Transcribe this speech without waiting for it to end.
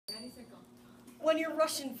When you're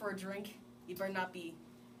rushing for a drink, you better not be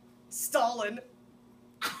stalling.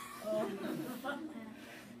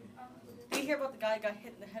 Did you hear about the guy who got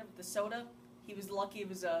hit in the head with the soda? He was lucky it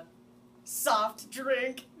was a soft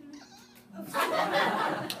drink.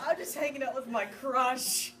 I'm just hanging out with my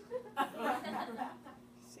crush.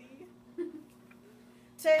 See?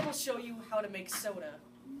 Today we'll show you how to make soda,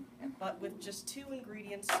 but with just 2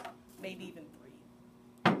 ingredients, maybe even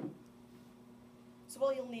 3. So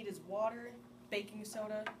all you'll need is water, baking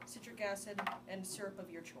soda, citric acid, and syrup of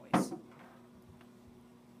your choice.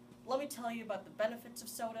 Let me tell you about the benefits of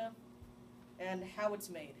soda and how it's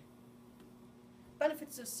made.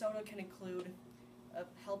 Benefits of soda can include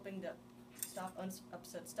helping to stop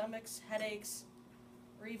upset stomachs, headaches,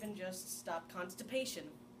 or even just stop constipation.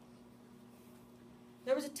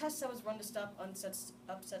 There was a test that was run to stop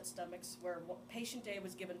upset stomachs where patient A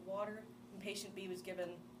was given water and patient B was given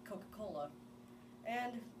Coca-Cola.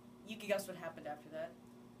 And you can guess what happened after that.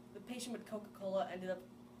 The patient with Coca-Cola ended up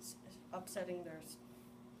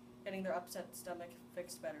getting their upset stomach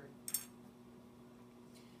fixed better.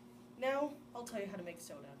 Now, I'll tell you how to make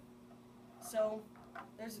soda. So,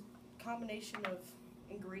 there's a combination of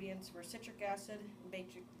ingredients for citric acid and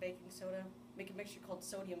baking soda. Make a mixture called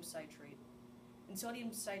sodium citrate. And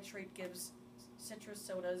sodium citrate gives citrus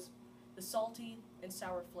sodas the salty and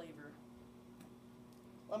sour flavor.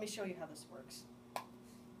 Let me show you how this works.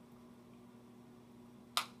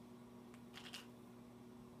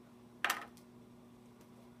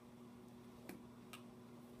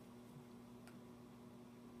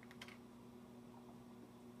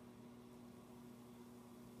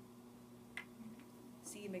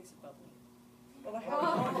 See, it makes it bubbly. But what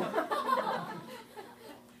happens?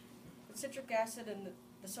 The citric acid and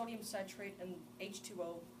the sodium citrate and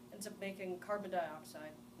H2O ends up making carbon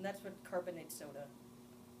dioxide, and that's what carbonates soda.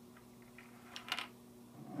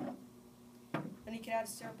 Then you can add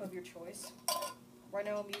syrup of your choice. Right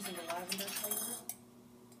now I'm using the lavender flavor.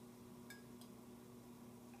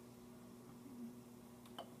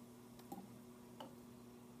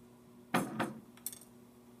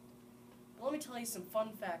 Let me tell you some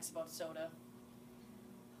fun facts about soda.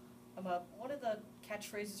 One of the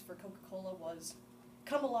catchphrases for Coca-Cola was,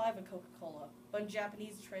 "Come alive in Coca-Cola," but in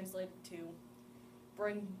Japanese translated to,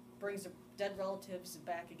 brings dead relatives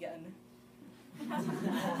back again.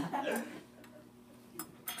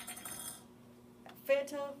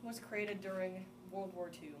 Fanta was created during World War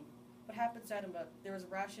II. What happens at there was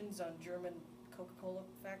rations on German Coca-Cola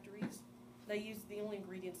factories. They used the only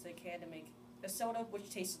ingredients they can to make a soda which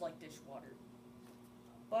tasted like dishwater.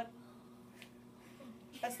 But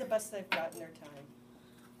that's the best they've got in their time.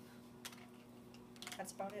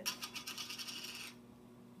 That's about it.